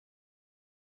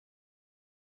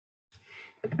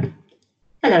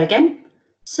Hello again.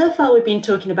 So far, we've been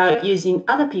talking about using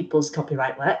other people's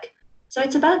copyright work. So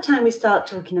it's about time we start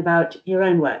talking about your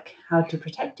own work, how to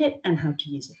protect it and how to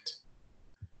use it.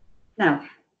 Now,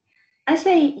 I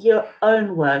say your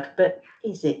own work, but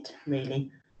is it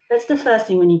really? That's the first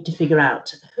thing we need to figure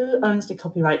out. Who owns the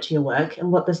copyright to your work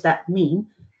and what does that mean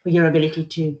for your ability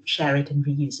to share it and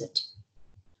reuse it?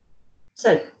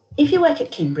 So, if you work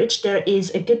at Cambridge, there is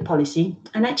a good policy,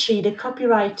 and actually, the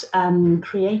copyright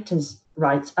creators'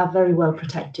 rights are very well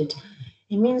protected.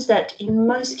 It means that in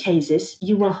most cases,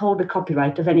 you will hold the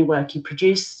copyright of any work you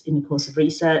produce in the course of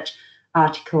research,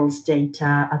 articles,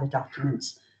 data, other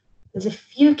documents. There's a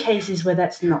few cases where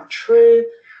that's not true.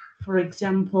 For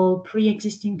example,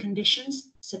 pre-existing conditions,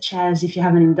 such as if you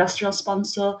have an industrial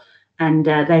sponsor and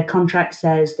their contract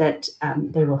says that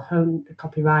they will own the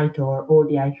copyright or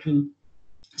the IP.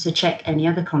 So check any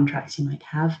other contracts you might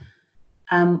have,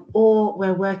 or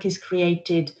where work is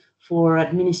created for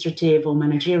administrative or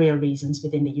managerial reasons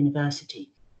within the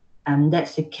university.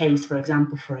 That's the case, for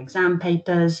example, for exam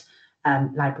papers,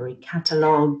 library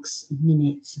catalogues,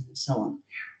 minutes, and so on.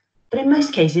 But in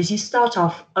most cases, you start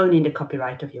off owning the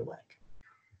copyright of your work.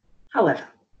 However,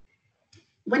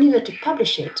 when you go to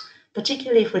publish it,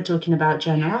 particularly if we're talking about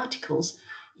journal articles,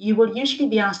 you will usually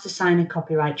be asked to sign a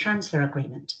copyright transfer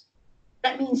agreement.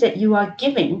 That means that you are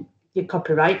giving your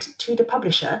copyright to the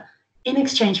publisher in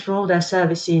exchange for all their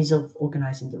services of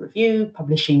organizing the review,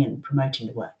 publishing, and promoting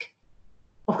the work.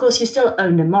 Of course, you still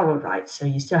own the moral rights, so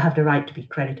you still have the right to be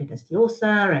credited as the author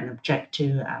and object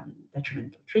to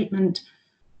detrimental treatment,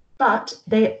 but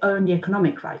they own the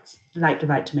economic rights, like the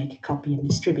right to make a copy and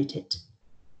distribute it.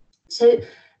 So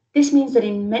this means that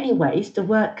in many ways, the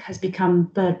work has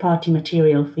become third-party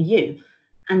material for you,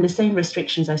 and the same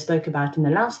restrictions I spoke about in the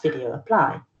last video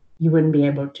apply. You wouldn't be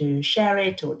able to share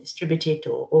it or distribute it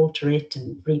or alter it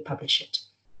and republish it.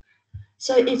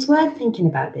 So it's worth thinking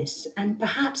about this and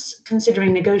perhaps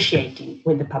considering negotiating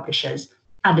with the publishers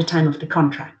at the time of the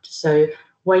contract. So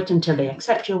wait until they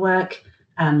accept your work,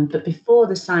 but before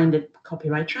they sign the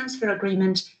copyright transfer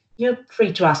agreement, you're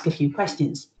free to ask a few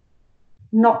questions.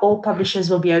 Not all publishers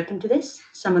will be open to this.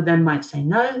 Some of them might say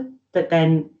no, but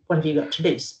then what have you got to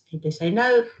lose? If they say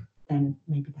no, then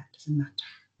maybe that doesn't matter.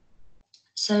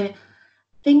 So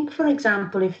think, for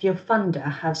example, if your funder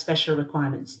has special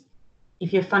requirements.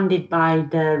 If you're funded by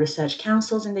the research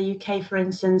councils in the UK, for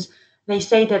instance, they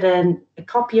say that a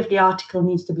copy of the article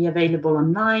needs to be available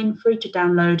online, free to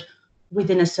download,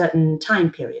 within a certain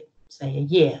time period, say a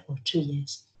year or 2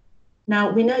 years. Now,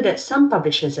 we know that some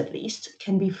publishers, at least,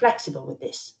 can be flexible with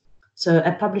this. So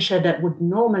a publisher that would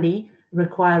normally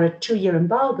require a 2-year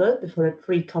embargo before a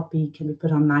free copy can be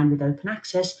put online with open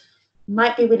access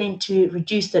might be willing to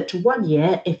reduce that to 1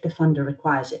 year if the funder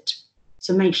requires it.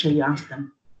 So make sure you ask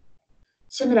them.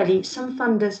 Similarly, some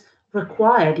funders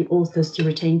require the authors to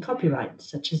retain copyright,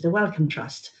 such as the Wellcome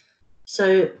Trust.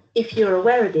 So if you're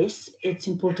aware of this, it's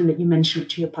important that you mention it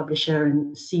to your publisher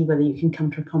and see whether you can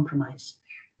come to a compromise.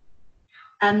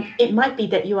 It might be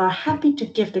that you are happy to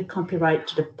give the copyright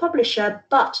to the publisher,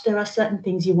 but there are certain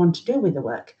things you want to do with the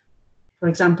work. For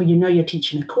example, you know you're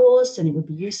teaching a course and it would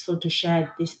be useful to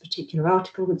share this particular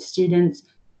article with students.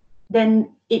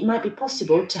 Then it might be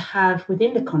possible to have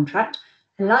within the contract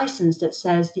a license that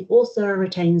says the author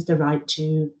retains the right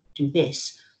to do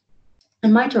this. It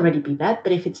might already be that,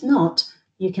 but if it's not,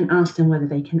 you can ask them whether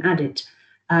they can add it.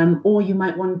 Or you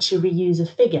might want to reuse a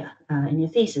figure in your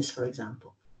thesis, for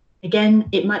example. Again,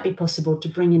 it might be possible to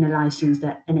bring in a license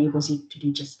that enables you to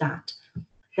do just that.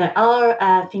 There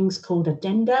are things called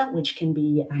addenda, which can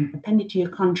be appended to your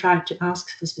contract to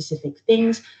ask for specific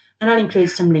things, and I'll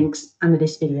include some links under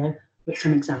this video with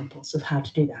some examples of how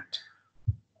to do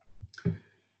that.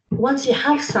 Once you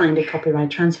have signed a copyright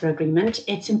transfer agreement,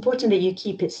 it's important that you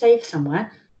keep it safe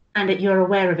somewhere and that you're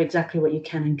aware of exactly what you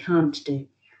can and can't do.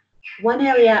 One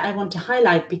area I want to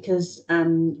highlight, because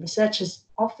researchers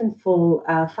often fall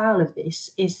foul of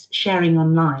this, is sharing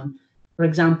online. For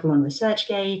example, on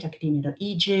ResearchGate,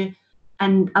 academia.edu,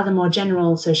 and other more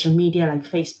general social media like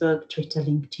Facebook, Twitter,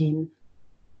 LinkedIn.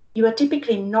 You are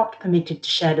typically not permitted to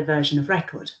share the version of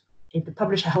record. If the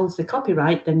publisher holds the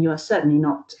copyright, then you are certainly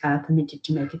not permitted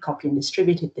to make a copy and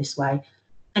distribute it this way.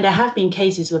 And there have been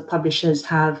cases where publishers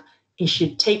have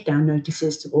issued takedown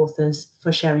notices to authors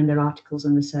for sharing their articles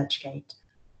on ResearchGate.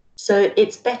 So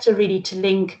it's better really to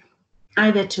link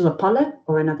either to Apollo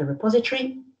or another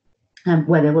repository,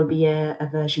 where there will be a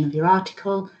version of your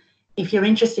article. If you're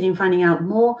interested in finding out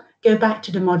more, go back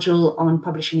to the module on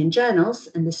publishing in journals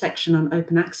and the section on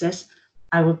open access.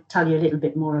 I will tell you a little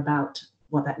bit more about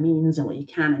what that means and what you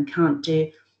can and can't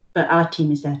do, but our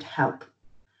team is there to help.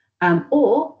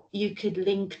 Or you could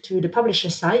link to the publisher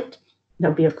site. That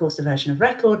would be, of course, the version of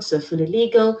record, so fully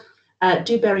legal.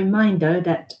 Do bear in mind, though,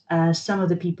 that some of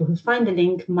the people who find the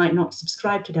link might not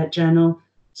subscribe to that journal,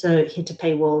 so hit a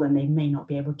paywall and they may not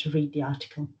be able to read the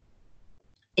article.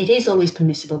 It is always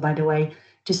permissible, by the way,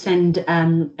 to send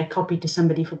a copy to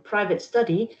somebody for private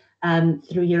study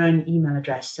through your own email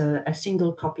address. So a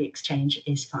single copy exchange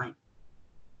is fine.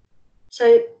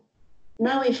 So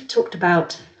now we've talked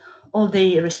about all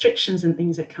the restrictions and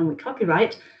things that come with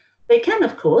copyright. They can,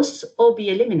 of course, all be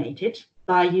eliminated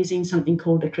by using something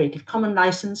called a Creative Commons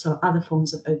license or other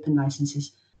forms of open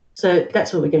licenses. So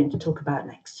that's what we're going to talk about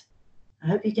next. I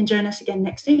hope you can join us again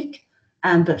next week.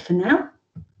 But for now,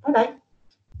 bye-bye.